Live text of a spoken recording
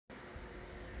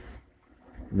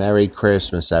Merry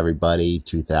Christmas, everybody.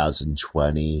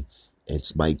 2020.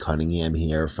 It's Mike Cunningham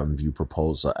here from View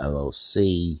Proposal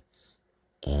LLC.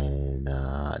 And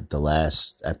the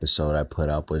last episode I put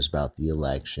up was about the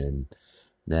election.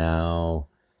 Now,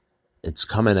 it's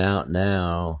coming out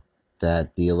now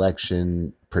that the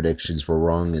election predictions were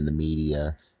wrong in the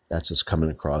media. That's what's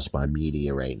coming across my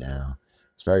media right now.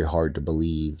 It's very hard to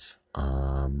believe.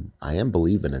 I am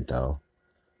believing it, though.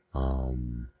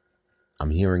 I'm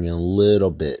hearing a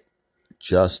little bit,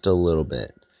 just a little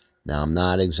bit. Now, I'm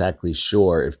not exactly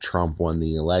sure if Trump won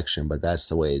the election, but that's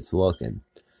the way it's looking.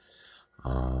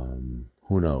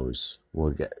 Who knows?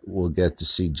 We'll get to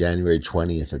see January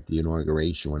 20th at the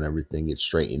inauguration when everything gets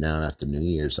straightened out after New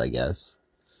Year's, I guess.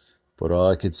 But all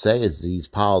I could say is these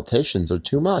politicians are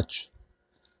too much.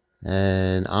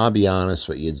 And I'll be honest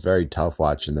with you, it's very tough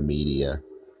watching the media.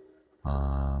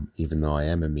 Even though I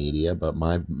am in media, but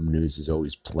my news is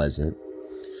always pleasant.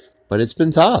 But it's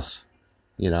been tough.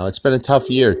 It's been a tough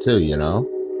year too,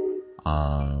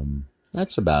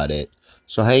 That's about it.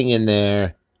 So hang in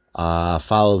there.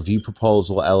 Follow View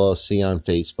Proposal LLC on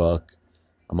Facebook.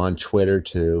 I'm on Twitter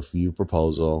too, View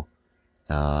Proposal.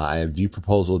 I have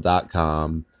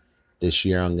viewproposal.com. This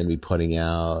year I'm going to be putting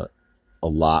out a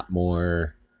lot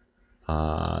more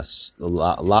articles, a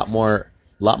lot more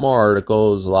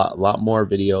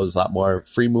videos, a lot more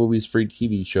free movies, free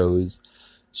TV shows.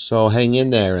 So hang in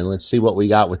there and let's see what we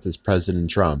got with this President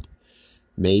Trump.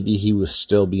 Maybe he will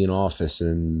still be in office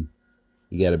and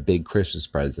you get a big Christmas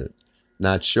present.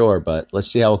 Not sure, but let's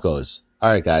see how it goes. All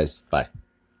right, guys. Bye.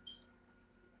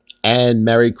 And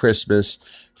Merry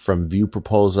Christmas from View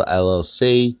Proposal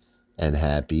LLC and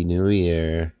Happy New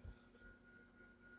Year.